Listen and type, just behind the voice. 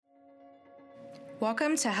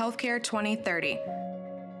Welcome to Healthcare 2030.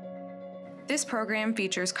 This program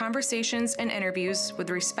features conversations and interviews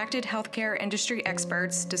with respected healthcare industry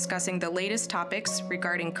experts discussing the latest topics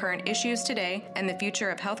regarding current issues today and the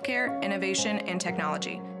future of healthcare, innovation, and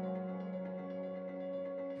technology.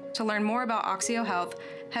 To learn more about Oxio Health,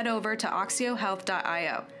 head over to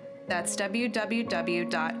oxiohealth.io. That's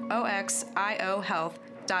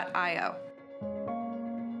www.oxiohealth.io.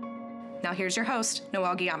 Now here's your host,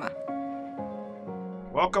 Noel Guillama.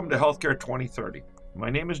 Welcome to Healthcare 2030. My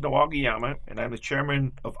name is Noel Guillama, and I'm the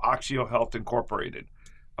chairman of Oxio Health Incorporated,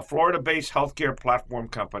 a Florida-based healthcare platform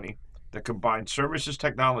company that combines services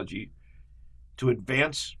technology to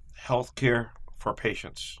advance healthcare for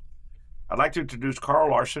patients. I'd like to introduce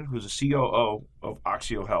Carl Larson, who's the COO of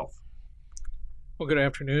Oxio Health. Well, good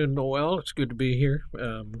afternoon, Noel. It's good to be here.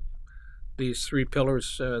 These three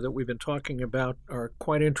pillars that we've been talking about are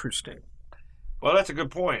quite interesting. Well, that's a good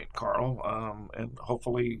point, Carl, and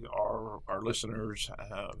hopefully our listeners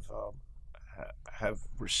have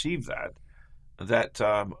received that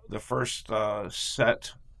the first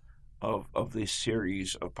set of this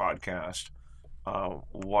series of podcasts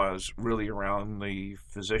was really around the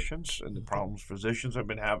physicians and the problems physicians have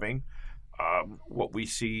been having. What we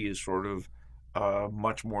see is sort of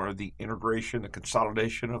much more of the integration, the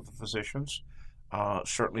consolidation of the physicians,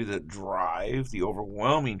 certainly the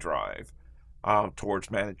overwhelming drive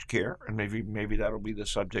towards managed care, and maybe that'll be the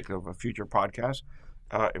subject of a future podcast.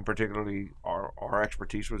 And particularly, our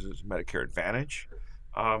expertise was Medicare Advantage.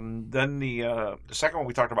 Then the second one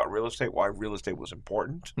we talked about real estate, why real estate was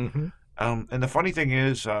important. Mm-hmm. And the funny thing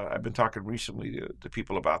is, I've been talking recently to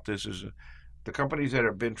people about this, is the companies that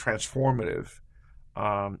have been transformative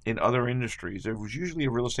in other industries, there was usually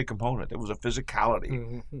a real estate component. There was a physicality,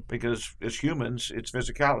 Mm-hmm. because as humans, it's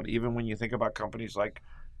physicality. Even when you think about companies like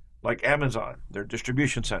Amazon, their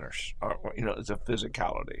distribution centers, it's a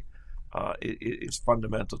physicality. It's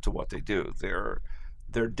fundamental to what they do. Their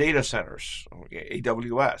data centers,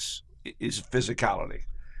 AWS, is physicality.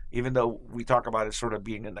 Even though we talk about it sort of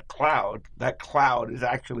being in the cloud, that cloud is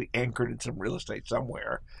actually anchored in some real estate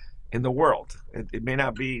somewhere in the world. It may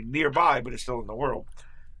not be nearby, but it's still in the world.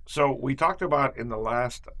 So we talked about in the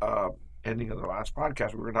last ending of the last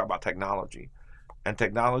podcast, we were going to talk about technology. And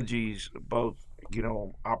technologies, both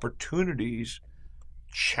opportunities,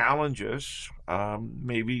 challenges,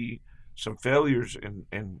 maybe some failures in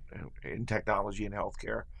technology and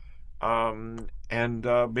healthcare, and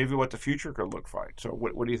maybe what the future could look like. So,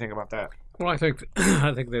 what do you think about that? Well, I think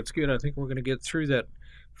that's good. I think we're going to get through that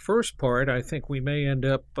first part. I think we may end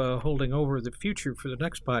up holding over the future for the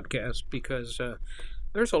next podcast because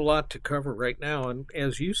there's a lot to cover right now. And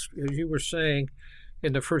as you were saying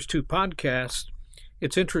in the first two podcasts,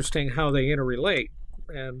 it's interesting how they interrelate.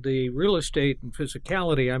 And the real estate and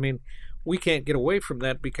physicality, I mean, we can't get away from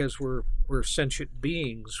that because we're sentient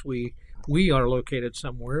beings. We are located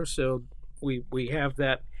somewhere, so we have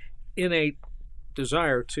that innate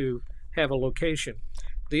desire to have a location.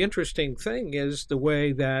 The interesting thing is the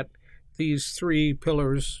way that these three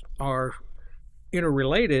pillars are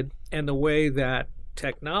interrelated and the way that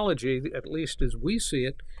technology, at least as we see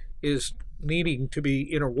it, is needing to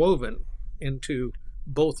be interwoven into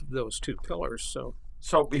both of those two pillars.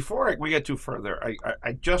 So before we get too further,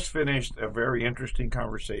 I just finished a very interesting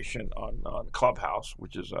conversation on Clubhouse,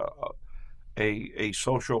 which is a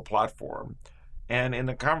social platform. And in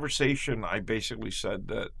the conversation, I basically said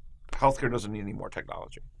that healthcare doesn't need any more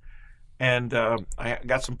technology. And I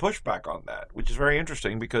got some pushback on that, which is very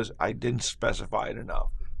interesting because I didn't specify it enough.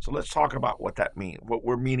 So let's talk about what that means, what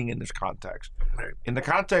we're meaning in this context. In the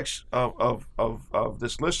context of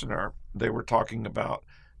this listener, they were talking about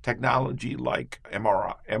technology like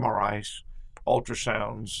MRIs,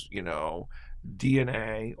 ultrasounds,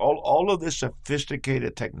 DNA, all of this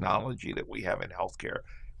sophisticated technology that we have in healthcare,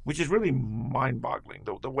 which is really mind-boggling.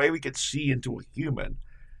 The way we could see into a human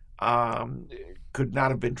could not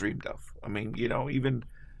have been dreamed of. I mean, even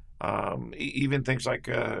things like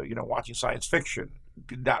watching science fiction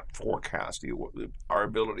did not forecast our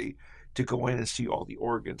ability to go in and see all the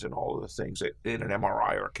organs and all of the things that in an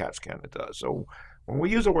MRI or a CAT scan it does. So when we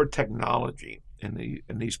use the word technology in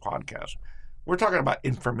these podcasts, we're talking about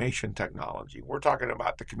information technology. We're talking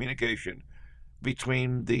about the communication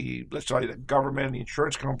between the government, the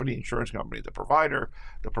insurance company, the provider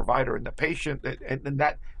and the patient, and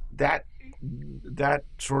that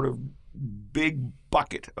sort of big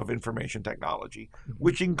bucket of information technology,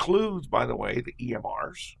 which includes, by the way, the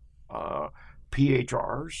EMRs,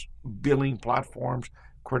 PHRs, billing platforms,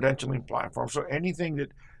 credentialing platforms. So anything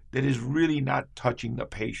that is really not touching the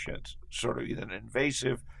patient, sort of either an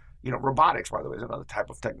invasive robotics, by the way, is another type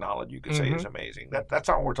of technology you could say is amazing. That's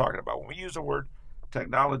not what we're talking about when we use the word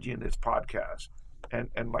technology in this podcast.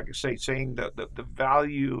 And like I say, saying the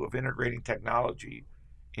value of integrating technology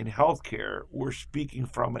in healthcare, we're speaking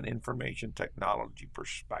from an information technology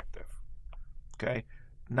perspective. Okay,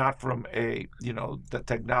 not from the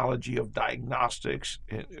technology of diagnostics,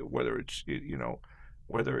 whether it's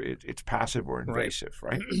passive or invasive,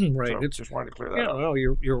 right? Right. So just wanted to clear that up. No,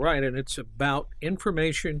 you're right, and it's about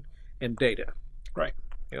information and data. Right.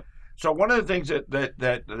 Yep. So one of the things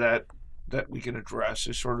that we can address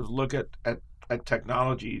is sort of look at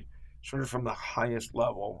technology sort of from the highest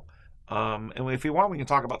level. And if you want, we can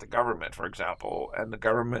talk about the government, for example, and the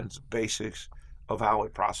government's basics of how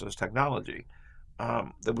it processes technology.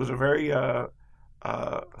 There was a very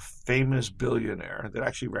famous billionaire that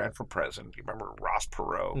actually ran for president. You remember Ross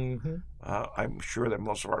Perot? I'm sure that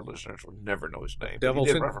most of our listeners will never know his name.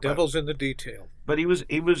 Devil's in the detail. But he was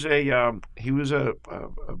a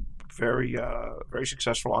very very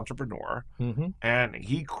successful entrepreneur, and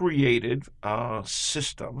he created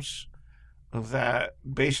systems that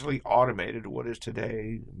basically automated what is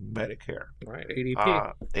today Medicare. Right,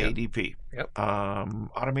 ADP. ADP. Yep.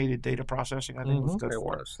 Automated data processing, I think was good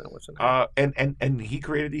for it. That was an and he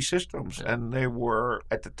created these systems, and they were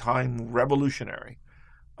at the time revolutionary.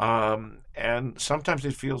 And sometimes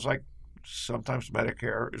it feels like sometimes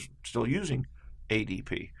Medicare is still using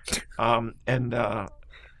ADP, and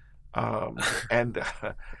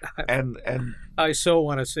I so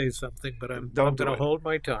want to say something, but I'm going to hold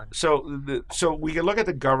my tongue. So we can look at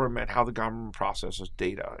the government, how the government processes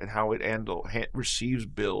data, and how it receives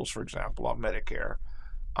bills, for example, on Medicare,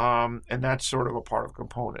 and that's sort of a part of a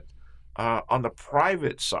component. On the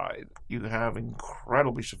private side, you have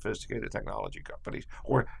incredibly sophisticated technology companies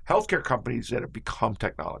or healthcare companies that have become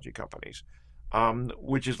technology companies,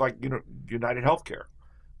 which is like United Healthcare.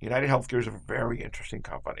 United Healthcare is a very interesting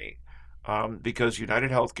company because United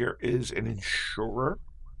Healthcare is an insurer,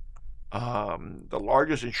 the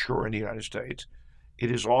largest insurer in the United States. It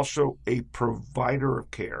is also a provider of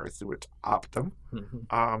care through its Optum,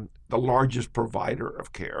 the largest provider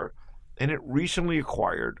of care. And it recently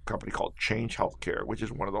acquired a company called Change Healthcare, which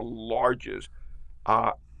is one of the largest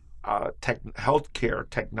healthcare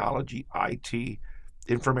technology IT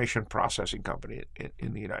information processing company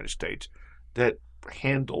in the United States that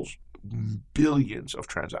handles billions of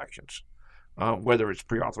transactions, whether it's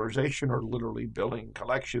pre-authorization or literally billing,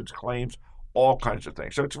 collections, claims, all kinds of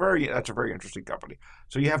things. So that's a very interesting company.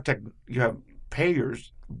 So you have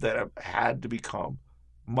payers that have had to become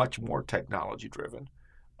much more technology driven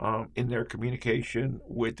in their communication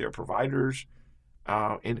with their providers,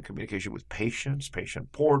 in the communication with patients,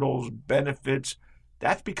 patient portals, benefits.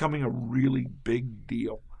 That's becoming a really big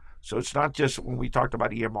deal. So it's not just when we talked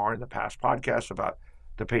about EMR in the past podcast about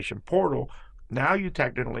the patient portal. Now you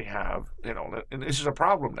technically have, and this is a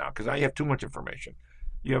problem now because now you have too much information.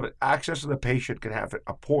 You have access to the patient can have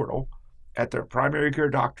a portal at their primary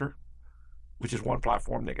care doctor, which is one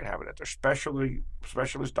platform. They can have it at their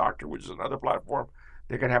specialist doctor, which is another platform.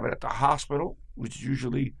 They can have it at the hospital, which is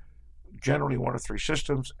generally one of three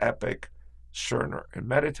systems, Epic, Cerner, and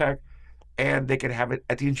Meditech. And they can have it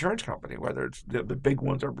at the insurance company, whether it's the big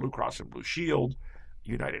ones are Blue Cross and Blue Shield,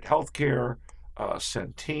 United Healthcare,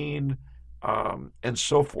 Centene, and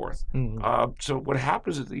so forth. So what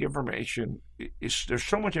happens is the information is there's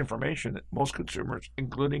so much information that most consumers,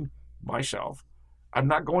 including myself, I'm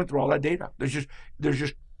not going through all that data. There's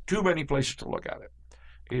just too many places to look at it.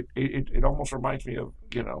 It almost reminds me of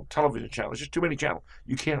television channels. Just too many channels.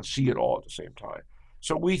 You can't see it all at the same time.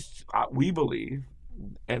 So we believe,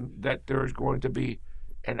 and that there is going to be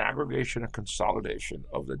an aggregation and consolidation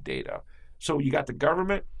of the data. So you got the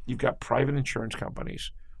government, you've got private insurance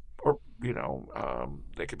companies, or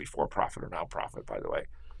they could be for-profit or non-profit, by the way,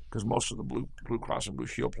 because most of the Blue Cross and Blue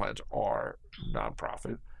Shield plans are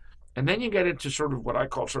non-profit. And then you get into sort of what I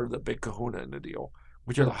call sort of the big kahuna in the deal,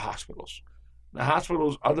 which are the hospitals. The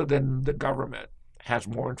hospitals, other than the government, has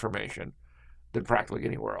more information than practically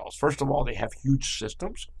anywhere else. First of all, they have huge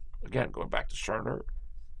systems. Again, going back to Cerner,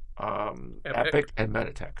 Epic, and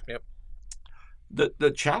Meditech. Yep.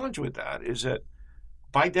 The challenge with that is that,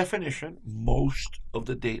 by definition, most of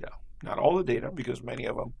the data, not all the data, because many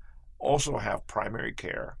of them also have primary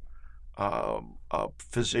care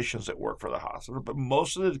physicians that work for the hospital, but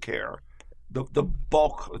most of the care, the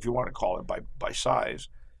bulk, if you want to call it by size,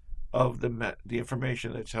 of the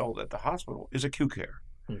information that's held at the hospital is acute care.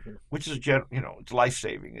 Which is it's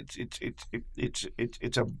life-saving.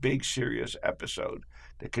 It's a big, serious episode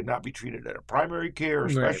that could not be treated at a primary care,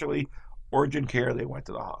 especially urgent care. They went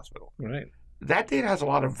to the hospital. Right. That data has a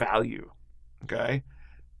lot of value. Okay,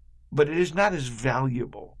 but it is not as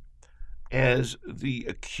valuable as the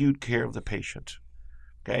acute care of the patient.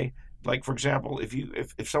 Okay, like for example,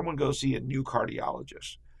 if someone goes see a new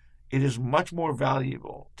cardiologist, it is much more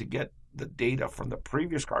valuable to get the data from the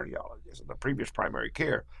previous cardiologist and the previous primary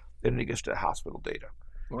care than it gets to hospital data.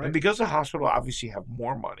 Right. And because the hospital obviously have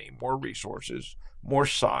more money, more resources, more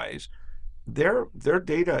size, their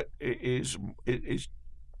data is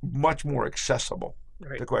much more accessible.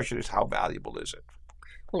 Right. The question is, how valuable is it?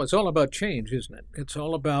 Well, it's all about change, isn't it? It's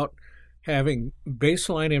all about having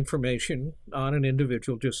baseline information on an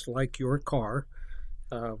individual, just like your car.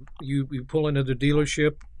 You pull into the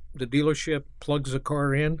dealership plugs the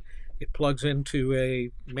car in, it plugs into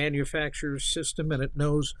a manufacturer's system, and it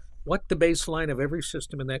knows what the baseline of every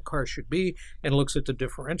system in that car should be, and looks at the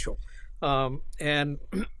differential. And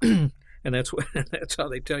that's that's how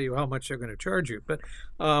they tell you how much they're going to charge you. But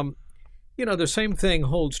the same thing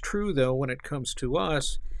holds true though when it comes to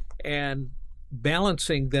us, and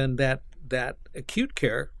balancing then that acute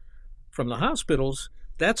care from the hospitals.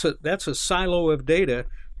 That's a silo of data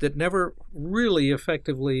that never really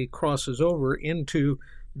effectively crosses over into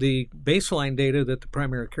the baseline data that the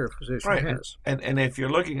primary care physician has. And if you're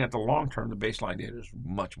looking at the long term, the baseline data is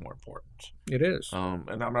much more important. It is. And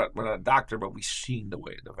we're not a doctor, but we've seen the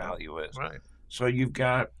way the value is. Right. So you've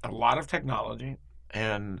got a lot of technology,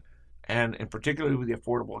 and in particular with the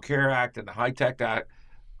Affordable Care Act and the HITECH Act,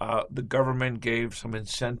 the government gave some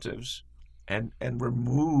incentives and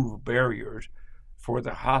remove barriers for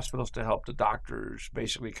the hospitals to help the doctors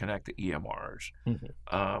basically connect to EMRs,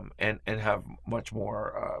 and have much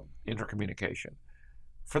more intercommunication.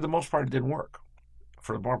 For the most part, it didn't work.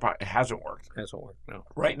 For the most part, it hasn't worked. No.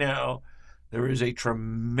 Right now, there is a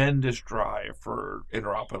tremendous drive for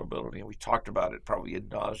interoperability, and we talked about it probably ad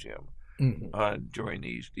nauseum during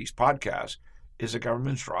these podcasts. Is the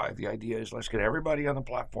government's drive. The idea is, let's get everybody on the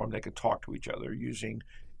platform that can talk to each other using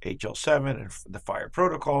HL7 and the FHIR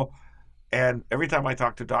protocol. And every time I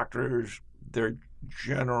talk to doctors, they're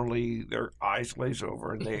generally, their eyes glaze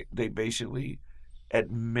over, and they basically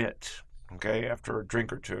admit, after a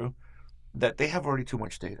drink or two, that they have already too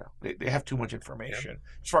much data. They have too much information.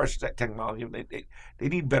 As far as technology, they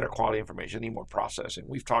need better quality information, they need more processing.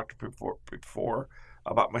 We've talked before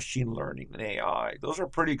about machine learning and AI. Those are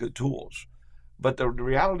pretty good tools. But the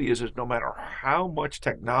reality is no matter how much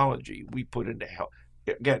technology we put into health,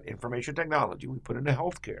 again, information technology we put into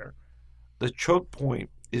healthcare, the choke point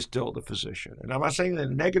is still the physician. And I'm not saying that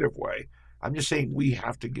in a negative way. I'm just saying we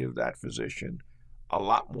have to give that physician a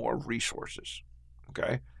lot more resources,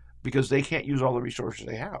 because they can't use all the resources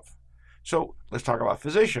they have. So let's talk about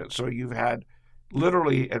physicians. So you've had,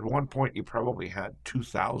 literally at one point, you probably had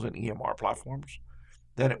 2,000 EMR platforms.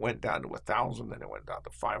 Then it went down to 1,000. Then it went down to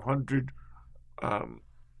 500.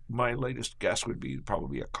 My latest guess would be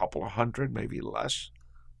probably a couple of hundred, maybe less.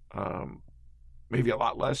 Maybe a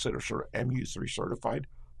lot less that are sort of MU3 certified,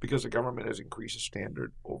 because the government has increased the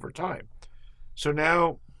standard over time. So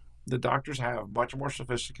now the doctors have much more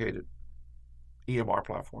sophisticated EMR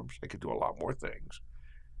platforms. They can do a lot more things.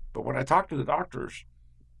 But when I talk to the doctors,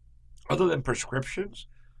 other than prescriptions,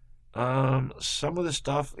 some of the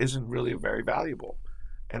stuff isn't really very valuable.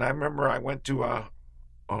 And I remember I went to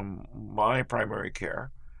my primary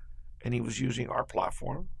care, and he was using our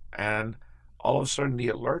platform, and all of a sudden the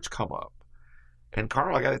alerts come up. And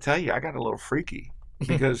Carl, I got to tell you, I got a little freaky,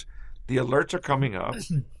 because the alerts are coming up.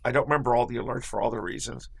 I don't remember all the alerts for all the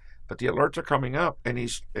reasons, but the alerts are coming up, and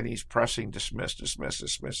he's pressing dismiss.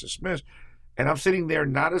 And I'm sitting there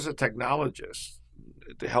not as a technologist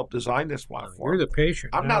to help design this platform. You're the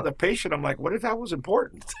patient. I'm not the patient. I'm like, what if that was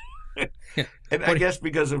important? And I guess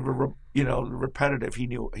because of repetitive,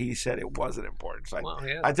 he said it wasn't important. So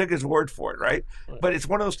I took his word for it, right? But it's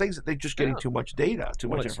one of those things that they're just getting too much data, too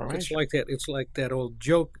much information. It's like that. It's like that old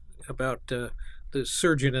joke about the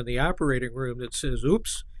surgeon in the operating room that says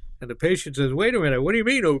 "oops," and the patient says, "Wait a minute, what do you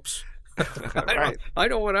mean, oops?" I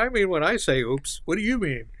know what I mean when I say "oops." What do you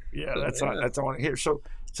mean? Yeah, that's what I want to hear. So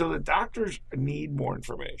the doctors need more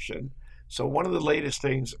information. So one of the latest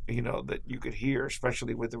things, that you could hear,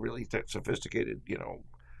 especially with the really sophisticated,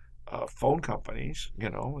 phone companies,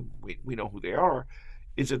 and we know who they are,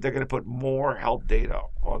 is that they're going to put more health data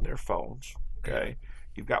on their phones.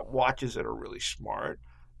 You've got watches that are really smart,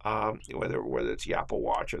 whether it's the Apple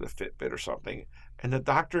Watch or the Fitbit or something. And the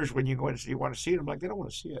doctors, when you go in and say you want to see it, I'm like, they don't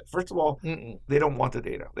want to see it. First of all, they don't want the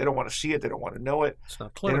data. They don't want to see it. They don't want to know it. It's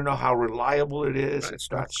not they don't know how reliable it is. Right.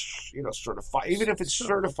 It's not, certified. Even if it's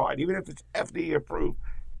certified, even if it's FDA approved,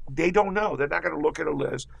 they don't know. They're not going to look at a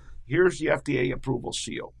list. Here's the FDA approval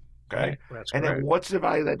seal. Okay. That's and correct. then what's the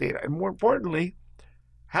value of that data? And more importantly,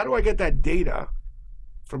 how do I get that data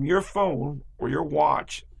from your phone or your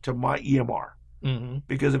watch to my EMR. Mm-hmm.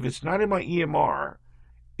 Because if it's not in my EMR,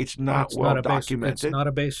 it's not well documented. It's not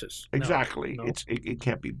a basis. Exactly. No. It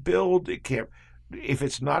can't be billed. It can't. If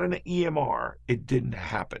it's not in an EMR, it didn't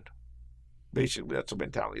happen. Basically, that's the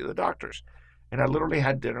mentality of the doctors. And I literally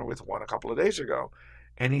had dinner with one a couple of days ago,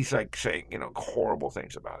 and he's like saying, horrible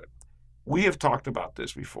things about it. We have talked about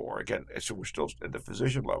this before. Again, so we're still at the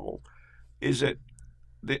physician level. Is that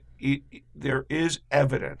there is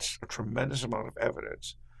evidence, a tremendous amount of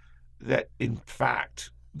evidence, that in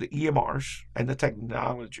fact the EMRs and the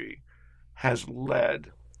technology has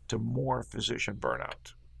led to more physician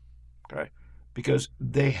burnout. Okay. Because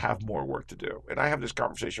they have more work to do. And I have this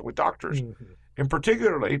conversation with doctors, and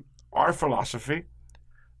particularly our philosophy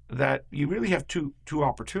that you really have two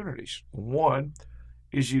opportunities. One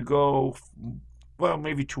is you go, well,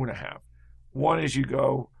 maybe 2.5. One is you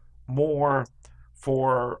go more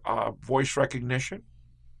for voice recognition,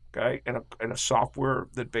 okay, and a software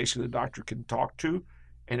that basically the doctor can talk to,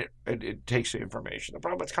 and it takes the information. The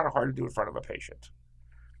problem, it's kind of hard to do in front of a patient.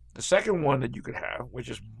 The second one that you could have, which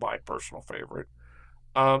is my personal favorite,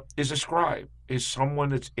 is a scribe, is someone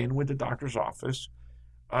that's in with the doctor's office,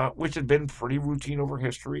 which had been pretty routine over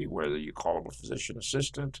history, whether you call them a physician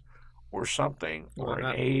assistant or something, or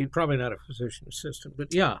an aide. Probably not a physician assistant,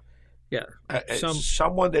 but yeah.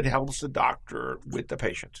 Someone that helps the doctor with the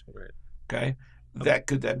patient, right. Okay? That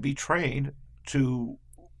could then be trained to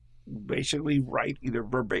basically write either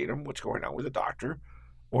verbatim what's going on with the doctor,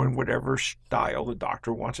 or in whatever style the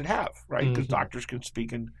doctor wants it to have, right? Because doctors can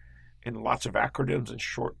speak in lots of acronyms and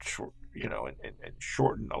short, and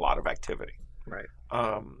shorten a lot of activity. Right.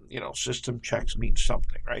 System checks means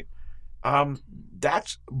something, right?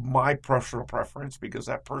 That's my personal preference, because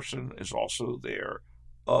that person is also there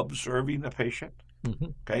observing the patient,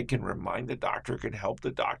 okay, can remind the doctor, can help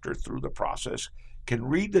the doctor through the process, can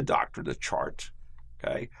read the doctor the chart,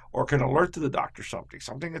 okay, or can alert to the doctor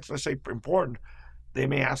something that's, let's say, important. They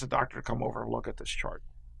may ask the doctor to come over and look at this chart,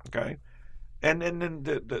 okay? And then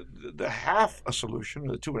the half a solution,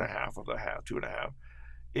 or the 2.5 of the half, 2.5,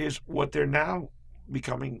 is what they're now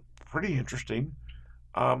becoming pretty interesting,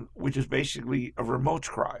 which is basically a remote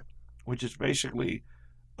scribe, which is basically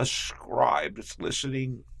a scribe that's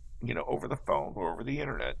listening, over the phone or over the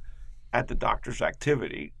internet at the doctor's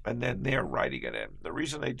activity, and then they're writing it in. The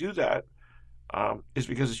reason they do that is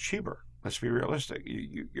because it's cheaper. Let's be realistic.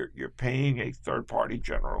 You're paying a third party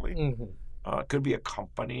generally. It could be a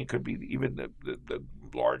company. It could be even the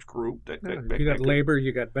large group that you got labor,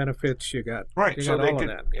 you got benefits, you got right. You so got they all could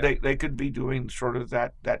of that. Yeah. they could be doing sort of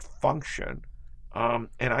that function. And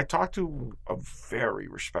I talked to a very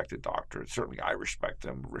respected doctor. Certainly, I respect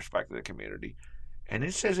him, respect the community, and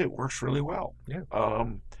it says it works really well. Yeah.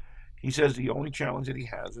 He says the only challenge that he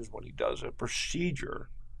has is when he does a procedure.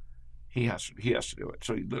 He has to do it.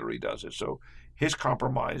 So he literally does it. So his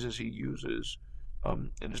compromise is he uses,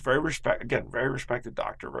 and it's very respected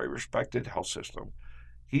doctor, very respected health system.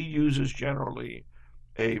 He uses generally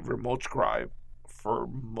a remote scribe for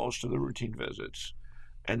most of the routine visits,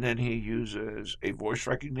 and then he uses a voice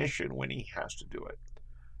recognition when he has to do it,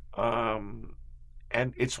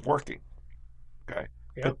 and it's working. Okay,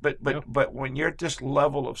 Yep. But when you're at this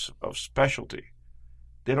level of specialty,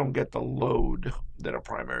 they don't get the load that a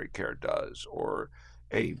primary care does, or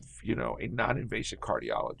a non-invasive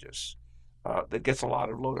cardiologist that gets a lot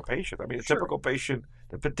of load of patient. I mean, typical patient,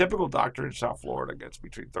 the typical doctor in South Florida gets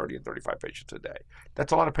between 30 and 35 patients a day.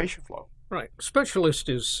 That's a lot of patient flow. Right. Specialist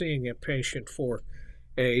is seeing a patient for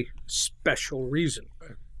a special reason.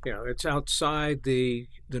 It's outside the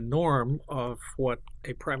norm of what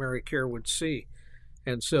a primary care would see,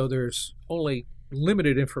 and so there's only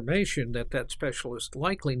limited information that specialist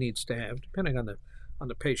likely needs to have, depending on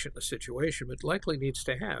the patient, the situation, but likely needs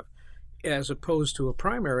to have, as opposed to a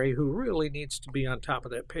primary who really needs to be on top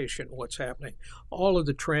of that patient, what's happening, all of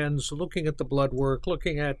the trends, looking at the blood work,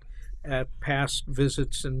 looking at past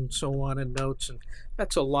visits and so on, and notes, and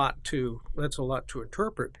that's a lot to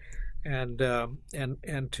interpret and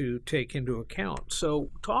to take into account. So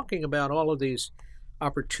talking about all of these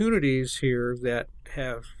opportunities here that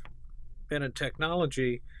have been in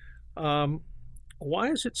technology, why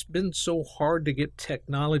has it been so hard to get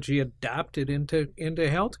technology adopted into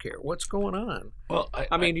healthcare? What's going on? Well,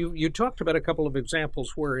 I mean, you talked about a couple of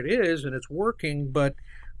examples where it is and it's working, but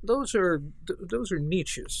those are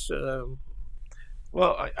niches.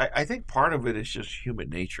 Well, I think part of it is just human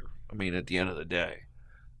nature. I mean, at the end of the day,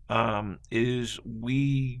 is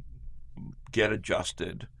we get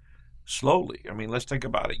adjusted slowly. I mean, let's think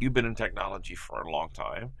about it. You've been in technology for a long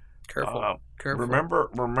time. Careful. Remember.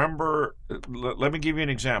 Let me give you an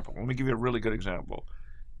example. Let me give you a really good example.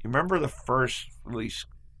 You remember the first release,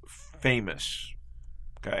 famous,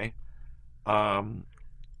 okay,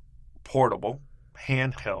 portable,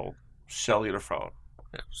 handheld, cellular phone.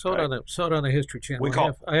 Yeah. Saw it on the History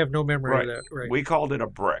Channel. I have no memory of that. Right. We called it a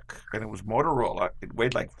brick, and it was Motorola. It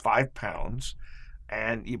weighed like 5 pounds,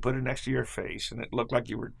 and you put it next to your face, and it looked like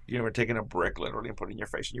you were taking a brick literally and putting it in your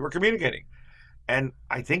face, and you were communicating. And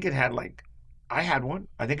I think it had like, I had one.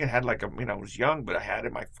 I think it had like I was young, but I had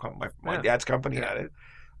it. My dad's company had it.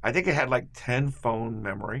 I think it had like 10 phone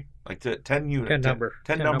memory, like 10 unit,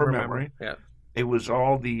 10 number memory. Yeah. It was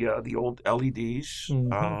all the old LEDs.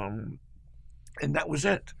 Mm-hmm. And that was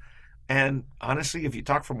it. And honestly, if you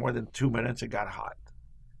talk for more than 2 minutes, it got hot.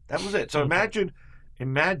 That was it. So imagine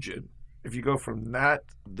if you go from that,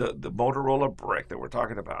 the Motorola brick that we're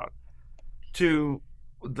talking about, to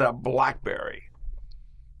the BlackBerry.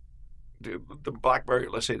 The BlackBerry,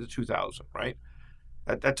 let's say the 2000, right?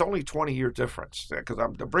 That's only 20-year difference, because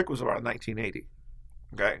the brick was around 1980.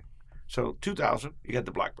 Okay? So 2000, you get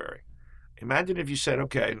the BlackBerry. Imagine if you said,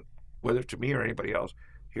 okay, whether to me or anybody else,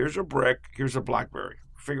 here's a brick, here's a BlackBerry.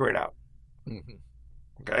 Figure it out. Mm-hmm.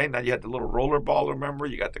 Okay, now you had the little roller ball, remember?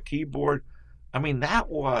 You got the keyboard. I mean, that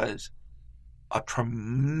was a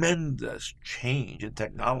tremendous change in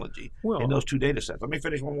technology in those two data sets. Let me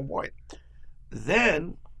finish one more point.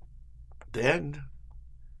 Then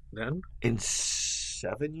in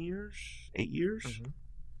 7 years, 8 years, mm-hmm.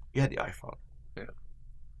 you had the iPhone. Yeah.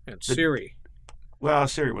 And Siri. Well,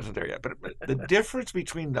 Siri wasn't there yet, but the difference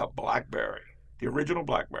between the BlackBerry, the original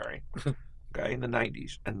BlackBerry, okay, in the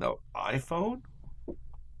 90s, and the iPhone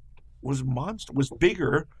was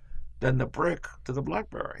bigger than the brick to the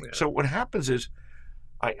BlackBerry. Yeah. So what happens is,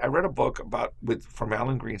 I read a book from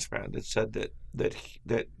Alan Greenspan that said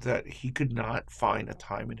that he could not find a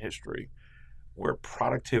time in history where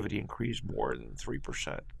productivity increased more than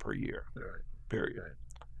 3% per year. Right. Period. Right.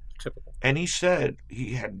 Typical. And he said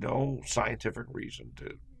he had no scientific reason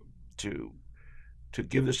to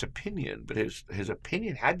give this opinion, but his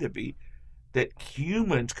opinion had to be that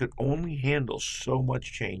humans could only handle so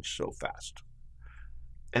much change so fast.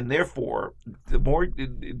 And therefore,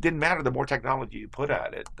 it didn't matter, the more technology you put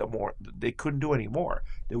at it, the more they couldn't do any more.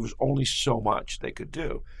 There was only so much they could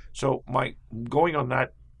do. So going on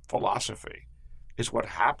that philosophy is what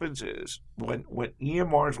happens is when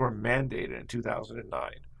EMRs were mandated in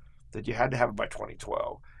 2009, that you had to have it by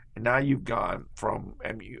 2012, and now you've gone from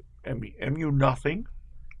MU nothing,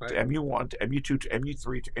 right, to MU1 to MU2 to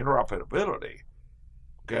MU3 to interoperability,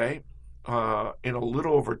 okay, in a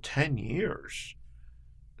little over 10 years.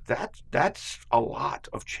 That's a lot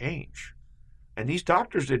of change, and these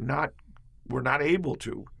doctors were not able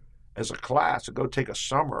to, as a class, to go take a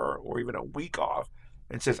summer or even a week off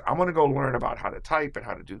and says, I'm going to go learn about how to type and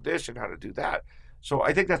how to do this and how to do that. So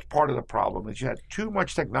I think that's part of the problem, is you had too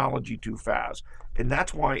much technology too fast, and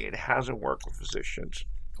that's why it hasn't worked with physicians.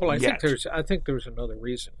 Well, I think there's another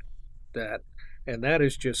reason, and that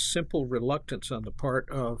is just simple reluctance on the part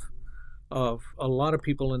of a lot of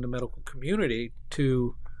people in the medical community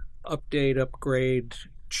to update, upgrade,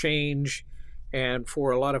 change, and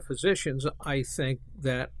for a lot of physicians, I think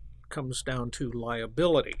that comes down to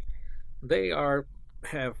liability. They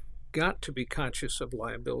have got to be conscious of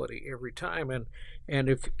liability every time, and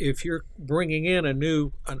if you're bringing in a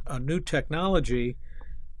new technology,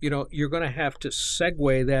 you're going to have to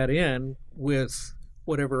segue that in with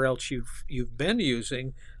whatever else you've been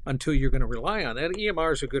using until you're going to rely on that.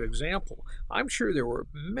 EMR is a good example. I'm sure there were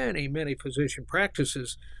many physician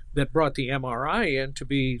practices that brought the MRI in to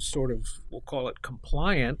be sort of, we'll call it,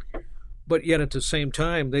 compliant, but yet at the same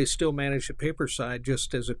time they still manage the paper side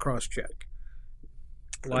just as a cross-check.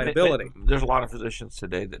 Liability. There's a lot of physicians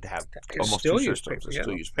today that have almost two systems. They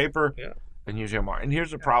still use paper and use MR. And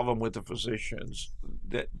here's the problem with the physicians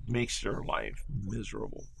that makes their life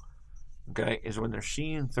miserable, okay, is when they're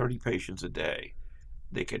seeing 30 patients a day,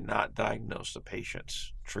 they cannot diagnose the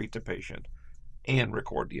patients, treat the patient, and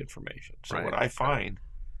record the information. So what I find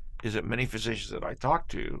is that many physicians that I talk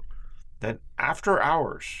to, that after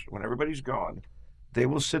hours, when everybody's gone, they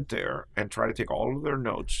will sit there and try to take all of their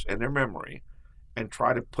notes and their memory and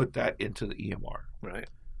try to put that into the EMR. Right.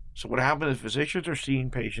 So what happens is physicians are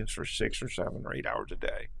seeing patients for 6 or 7 or 8 hours a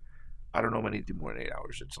day. I don't know many do more than 8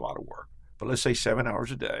 hours. It's a lot of work. But let's say 7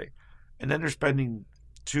 hours a day. And then they're spending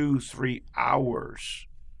 2-3 hours,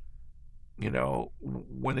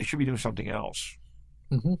 when they should be doing something else,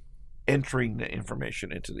 entering the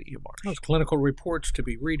information into the EMR. Those clinical reports to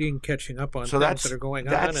be reading, catching up on things that are going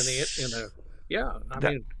on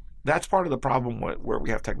that's part of the problem where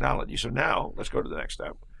we have technology. So now let's go to the next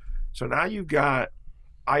step. So now you've got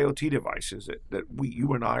IoT devices that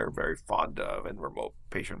you and I are very fond of in remote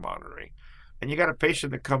patient monitoring. And you got a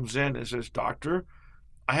patient that comes in and says, "Doctor,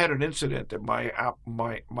 I had an incident that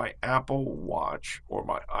my Apple Watch or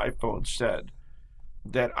my iPhone said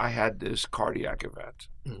that I had this cardiac event."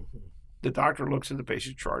 Mm-hmm. The doctor looks at the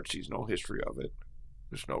patient chart, sees no history of it.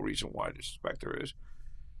 There's no reason why to suspect there is.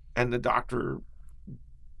 And the doctor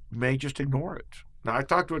may just ignore it. Now, I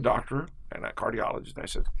talked to a doctor and a cardiologist, and I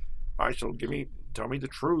said, "All right, so tell me the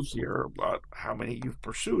truth here about how many you've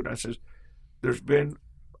pursued." And I said, "There's been,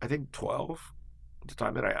 I think, 12 at the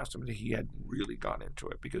time that I asked him, and he had really gone into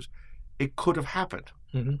it because it could have happened."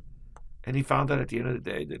 Mm-hmm. And he found out at the end of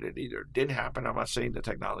the day that it either did happen. I'm not saying the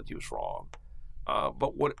technology was wrong,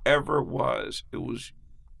 but whatever it was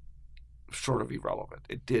sort of irrelevant.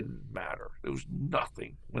 It didn't matter. It was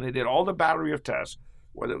nothing. When they did all the battery of tests,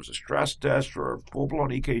 whether it was a stress test or a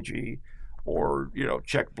full-blown EKG or,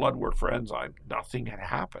 check blood work for enzyme, nothing had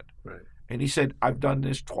happened. Right. And he said, "I've done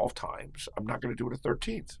this 12 times. I'm not going to do it a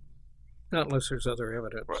 13th. Not unless there's other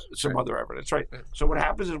evidence. Some other evidence, right? So what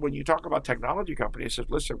happens is when you talk about technology companies, it says,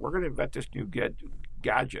 "Listen, we're going to invent this new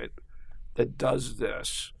gadget that does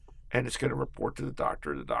this, and it's going to report to the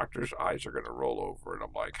doctor. The doctor's eyes are going to roll over." And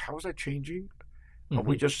I'm like, how is that changing? Mm-hmm.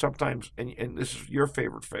 We just sometimes, and this is your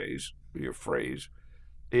favorite phrase,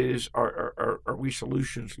 is are we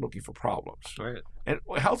solutions looking for problems? Right. And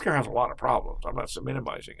healthcare has a lot of problems. I'm not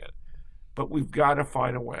minimizing it. But we've got to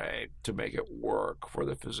find a way to make it work for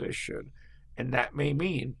the physician. And that may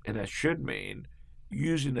mean, and that should mean,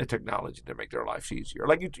 using the technology to make their lives easier.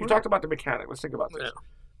 Like you talked about the mechanic. Let's think about this.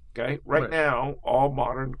 Yeah. Okay? Right now,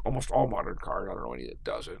 almost all modern cars, I don't know any that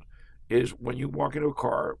doesn't, is when you walk into a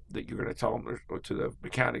car that you're going to tell them, or to the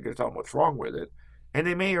mechanic, you're going to tell them what's wrong with it. And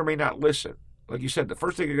they may or may not listen. Like you said, the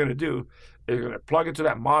first thing you're going to do is you're going to plug into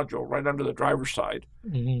that module right under the driver's side.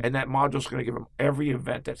 Mm-hmm. And that module's going to give them every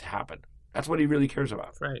event that's happened. That's what he really cares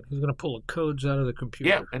about. Right. He's going to pull the codes out of the computer.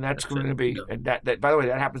 Yeah, and that's going to be, and that by the way,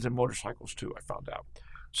 that happens in motorcycles too, I found out.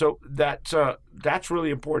 So that's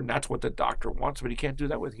really important. That's what the doctor wants, but he can't do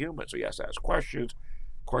that with humans. So he has to ask questions,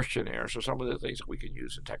 questionnaires. So some of the things that we can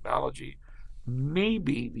use in technology,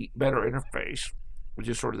 maybe the better interface, which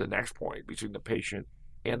is sort of the next point, between the patient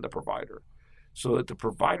and the provider, so that the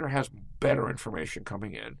provider has better information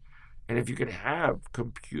coming in. And if you can have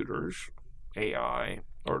computers, AI,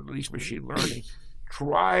 or at least machine learning,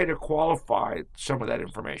 try to qualify some of that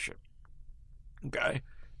information, okay,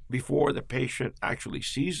 before the patient actually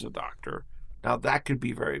sees the doctor. Now, that could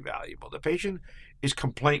be very valuable. The patient is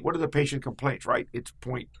what are the patient complaints, right? It's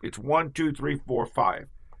 1, 2, 3, 4, 5.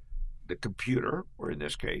 The computer, or in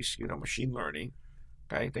this case, machine learning,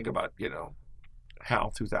 okay, think about,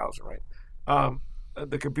 HAL 2000, right?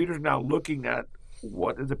 The computer's now looking at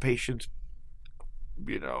what are the patient's,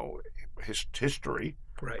 his history,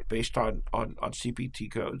 right, based on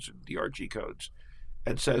CPT codes and DRG codes,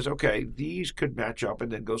 and says, okay, these could match up,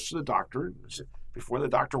 and then goes to the doctor. Before the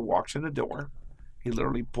doctor walks in the door, he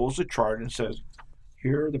literally pulls the chart and says,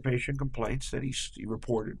 here are the patient complaints that he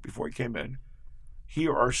reported before he came in.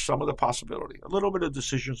 Here are some of the possibility. A little bit of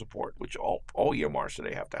decision support, which all EMRs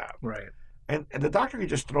today have to have. Right. And the doctor can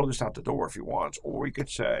just throw this out the door if he wants, or he could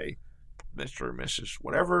say, Mr. or Mrs.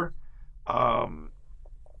 whatever, the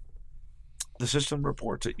system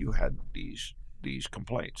reports that you had these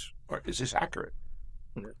complaints. Or is this accurate?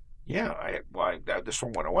 Yeah, this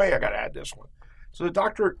one went away. I got to add this one. So the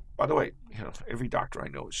doctor, by the way, every doctor I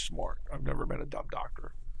know is smart. I've never met a dumb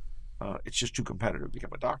doctor. It's just too competitive to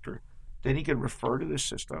become a doctor. Then he can refer to this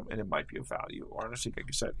system, and it might be of value. Or honestly, like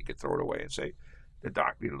I said, he could throw it away and say,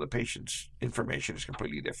 the patient's information is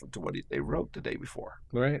completely different to what they wrote the day before.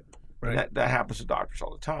 Right. That happens to doctors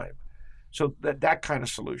all the time. So that kind of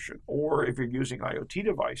solution, or if you're using IoT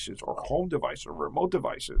devices or home devices or remote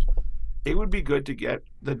devices, it would be good to get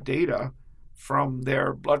the data from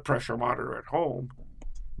their blood pressure monitor at home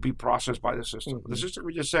be processed by the system. Mm-hmm. The system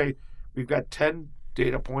would just say, we've got 10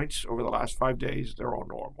 data points over the last 5 days. They're all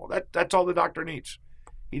normal. That's all the doctor needs.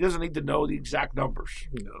 He doesn't need to know the exact numbers.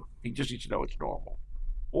 No. He just needs to know it's normal.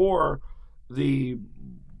 Or the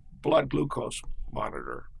blood glucose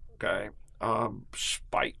monitor, okay,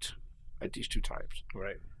 spiked at these 2 times.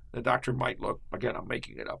 Right. The doctor might look, again, I'm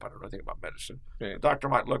making it up. I don't know anything about medicine. Right. The doctor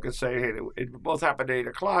might look and say, hey, it both happened at 8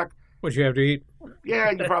 o'clock. What'd you have to eat? Yeah,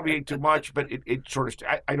 you probably ate too much, but it sort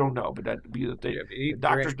of, I don't know, but that'd be the thing. The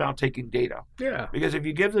doctor's now taking data. Yeah. Because if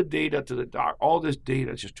you give the data to the doc, all this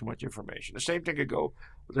data is just too much information. The same thing could go,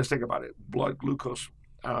 let's think about it, blood glucose,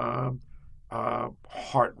 heart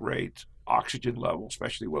rate, oxygen level,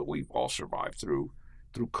 especially what we've all survived through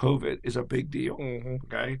COVID, is a big deal, mm-hmm.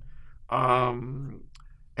 okay?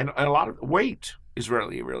 And a lot of weight. is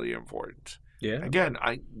really, really important. Yeah. Again,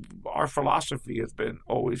 our philosophy has been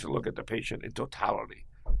always to look at the patient in totality,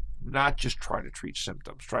 not just try to treat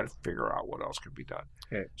symptoms, try to figure out what else can be done.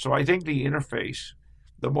 Okay. So I think the interface,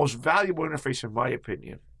 the most valuable interface, in my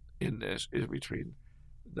opinion, in this is between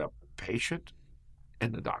the patient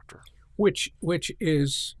and the doctor. Which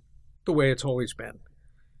is the way it's always been.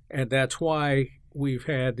 And that's why we've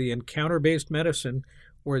had the encounter-based medicine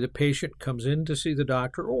where the patient comes in to see the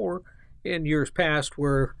doctor, or in years past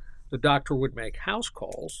where the doctor would make house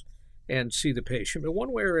calls and see the patient. But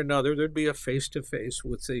one way or another, there'd be a face-to-face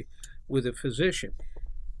with the physician.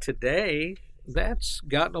 Today, that's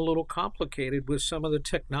gotten a little complicated with some of the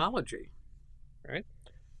technology, right?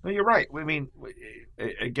 No, you're right. I mean,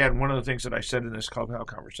 again, one of the things that I said in this Clubhouse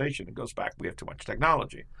conversation, it goes back, we have too much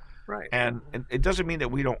technology. Right. And it doesn't mean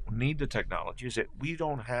that we don't need the technology, it's that we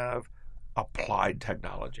don't have applied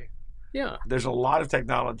technology. Yeah. There's a lot of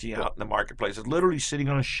technology out in the marketplace. It's literally sitting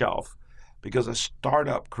on a shelf because a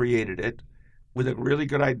startup created it with a really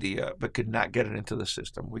good idea, but could not get it into the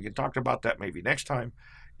system. We can talk about that maybe next time,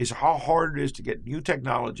 is how hard it is to get new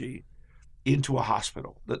technology into a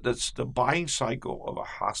hospital. That's the buying cycle of a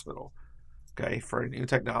hospital, okay, for a new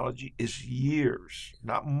technology is years,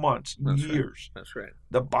 not months, years. Right. That's right.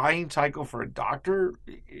 The buying cycle for a doctor,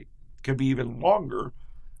 it could be even longer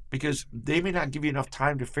because they may not give you enough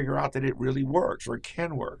time to figure out that it really works or it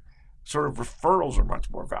can work. Sort of referrals are much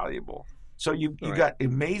more valuable. So you Right. got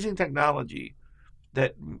amazing technology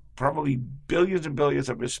that probably billions and billions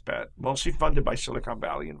have been spent, mostly funded by Silicon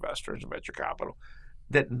Valley investors and venture capital,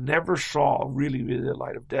 that never saw really the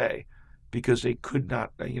light of day because they could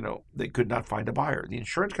not, they could not find a buyer. The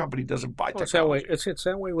insurance company doesn't buy technology. It's that way. It's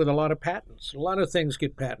that way with a lot of patents. A lot of things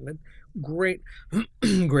get patented. Great,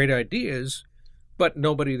 great ideas, but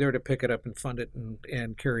nobody there to pick it up and fund it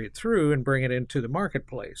and carry it through and bring it into the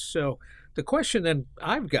marketplace. So the question then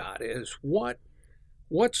I've got is is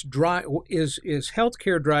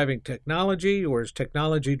healthcare driving technology, or is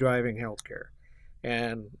technology driving healthcare?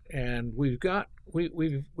 And we've got a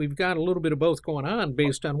little bit of both going on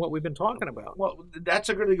based on what we've been talking about. Well, that's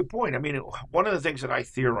a really good point. I mean, one of the things that I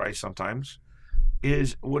theorize sometimes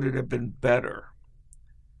is, would it have been better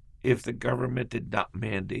if the government did not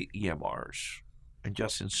mandate EMRs and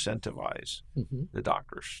just incentivize the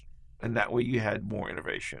doctors? And that way you had more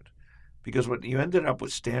innovation. Because what you ended up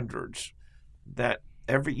with standards that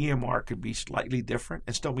every EMR could be slightly different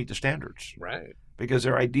and still meet the standards. Right. Because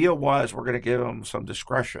their idea was, we're going to give them some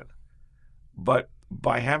discretion. But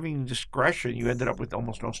by having discretion, you ended up with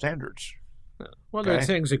almost no standards. Well, there are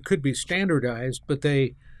things that could be standardized, but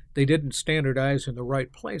they didn't standardize in the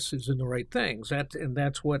right places and the right things.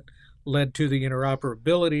 That's what led to the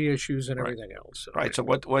interoperability issues and everything else. Right. So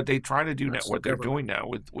what they try to do now, what they're doing now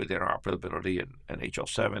with interoperability and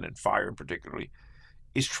HL7 and FHIR particularly,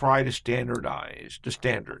 is try to standardize the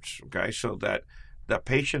standards. Okay, so that the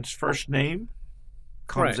patient's first name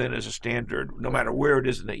comes in as a standard, no matter where it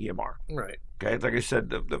is in the EMR. Right. Okay, like I said,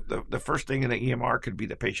 the first thing in the EMR could be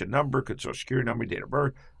the patient number, could Social Security number, date of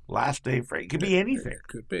birth, last name, it could be anything. It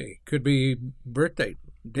could be birthday,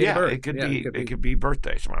 date of birth. It could be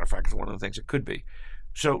birthday. As a matter of fact, it's one of the things it could be.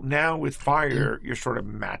 So now with FHIR, you're sort of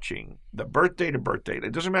matching the birthday to birthday.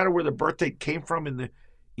 It doesn't matter where the birthday came from in the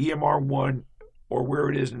EMR 1 or where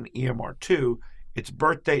it is in EMR 2. It's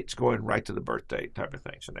birth date, it's going right to the birthday type of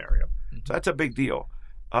thing scenario. So that's a big deal.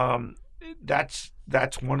 That's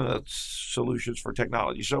one of the solutions for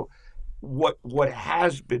technology. So what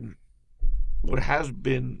has been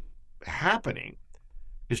happening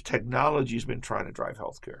is technology has been trying to drive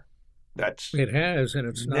healthcare. It has, and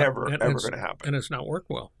it's never ever going to happen. And it's not worked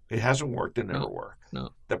well. It hasn't worked and never worked. No.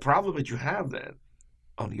 The problem that you have then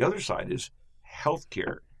on the other side is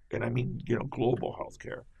healthcare, and I mean global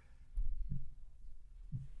healthcare,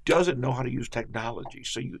 doesn't know how to use technology.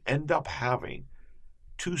 So you end up having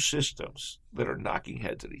two systems that are knocking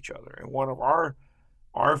heads at each other. And one of our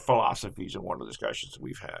philosophies and one of the discussions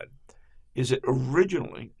we've had is that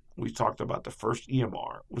originally we talked about the first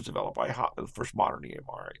EMR was developed by the first modern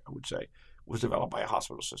EMR, I would say, was developed by a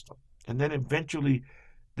hospital system. And then eventually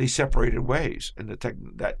they separated ways, and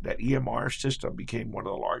that EMR system became one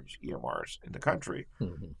of the large EMRs in the country.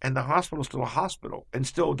 And the hospital is still a hospital and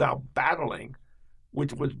still now battling,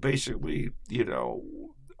 which was basically,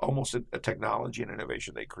 almost a technology and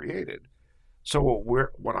innovation they created. So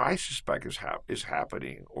what I suspect is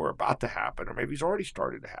happening or about to happen, or maybe it's already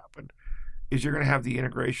started to happen, is you're going to have the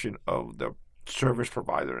integration of the service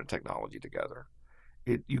provider and technology together.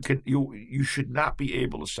 You should not be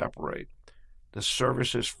able to separate the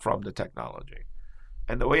services from the technology.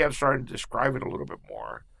 And the way I've started to describe it a little bit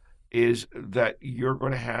more is that you're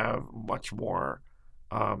going to have much more.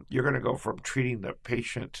 You're going to go from treating the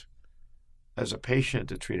patient as a patient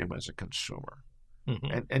to treat him as a consumer.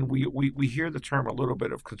 Mm-hmm. And we hear the term a little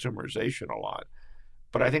bit of consumerization a lot,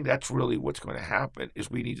 but I think that's really what's going to happen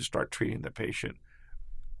is we need to start treating the patient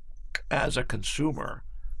as a consumer,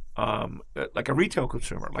 like a retail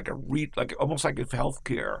consumer, like almost like if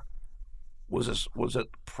healthcare was a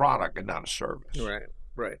product and not a service.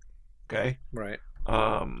 Right. Okay. Right.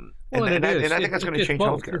 And I think that's going to change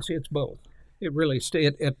both. healthcare. It's both. It really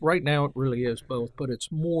right now it really is both, but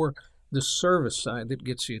it's more the service side that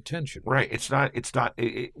gets the attention. Right. It's not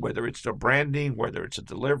whether it's the branding, whether it's a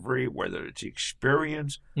delivery, whether it's the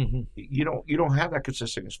experience. Mm-hmm. You don't have that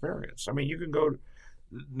consistent experience. I mean, you can go.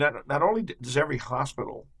 Not only does every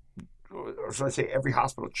hospital, or should I say, every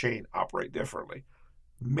hospital chain operate differently.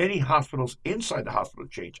 Many hospitals inside the hospital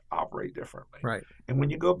chain operate differently. Right. And when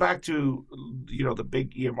you go back to the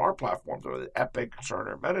big EMR platforms, or the Epic,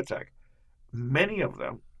 Cerner, Meditech, many of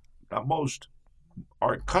them, not most,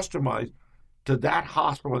 are customized to that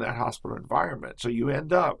hospital and that hospital environment. So you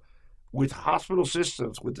end up with hospital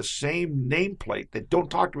systems with the same nameplate that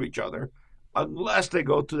don't talk to each other unless they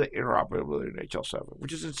go to the interoperability in HL7,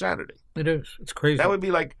 which is insanity. It is. It's crazy. That would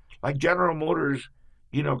be like General Motors,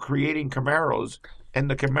 creating Camaros, and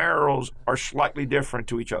the Camaros are slightly different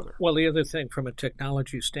to each other. Well, the other thing from a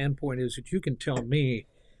technology standpoint is that you can tell me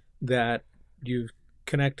that you've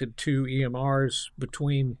connected two EMRs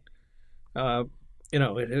between,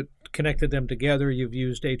 it connected them together. You've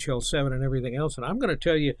used HL7 and everything else, and I'm going to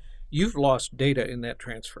tell you, you've lost data in that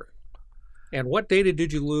transfer. And what data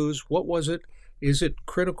did you lose? What was it? Is it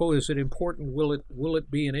critical? Is it important? Will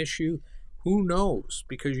it be an issue? Who knows?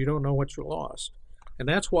 Because you don't know what you lost, and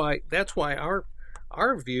that's why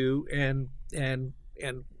our view and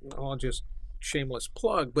I'll just shameless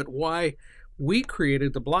plug, but why we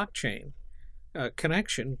created the blockchain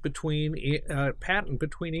connection between patent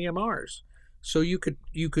between EMRs, so you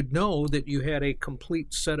could know that you had a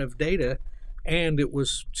complete set of data, and it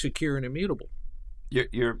was secure and immutable.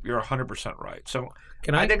 You're 100% right. So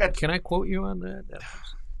can I quote you on that?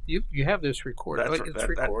 You have this recorded.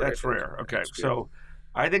 That's rare. Okay, so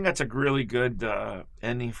I think that's a really good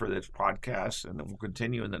ending for this podcast, and then we'll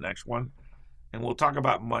continue in the next one, and we'll talk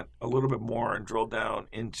about a little bit more and drill down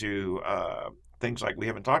into things like we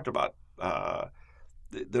haven't talked about.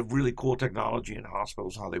 The really cool technology in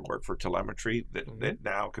hospitals, how they work for telemetry that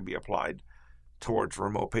now can be applied towards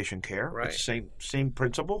remote patient care. Right. It's the same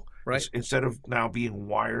principle. Right. Instead of now being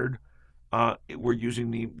wired, we're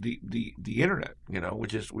using the internet,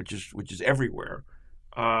 which is everywhere.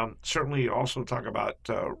 Certainly also talk about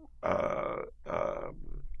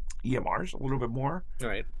EMRs a little bit more.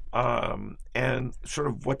 Right. And sort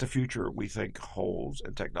of what the future we think holds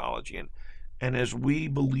in technology. And as we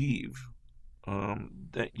believe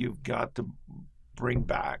that you've got to bring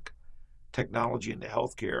back technology into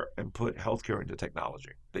healthcare and put healthcare into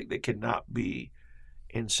technology. They cannot be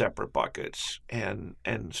in separate buckets, and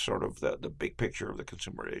sort of the big picture of the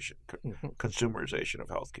consumerization of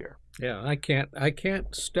healthcare. Yeah, I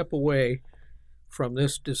can't step away from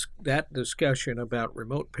that discussion about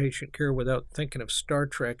remote patient care without thinking of Star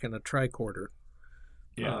Trek and the tricorder.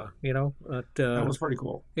 Yeah, that was pretty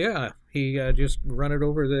cool. Yeah, he just run it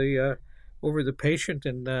over the patient,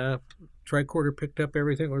 and tricorder picked up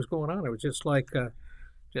everything that was going on. It was just like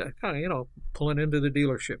pulling into the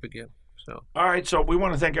dealership again. So all right, so we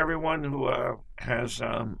want to thank everyone who has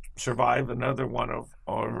survived another one of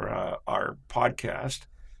our podcast,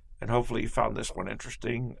 and hopefully you found this one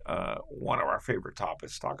interesting. One of our favorite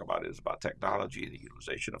topics to talk about is about technology, the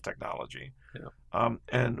utilization of technology. Yeah.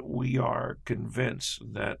 And we are convinced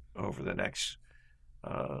that over the next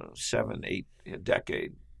 7-8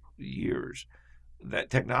 years,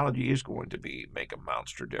 that technology is going to make a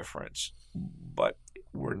monster difference, but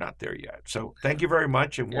we're not there yet. So thank you very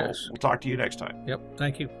much, and we'll talk to you next time. Yep,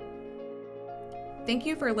 thank you. Thank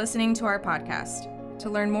you for listening to our podcast. To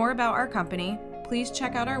learn more about our company, please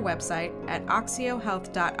check out our website at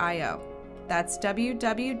oxiohealth.io. That's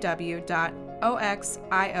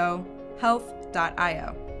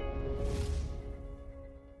www.oxiohealth.io.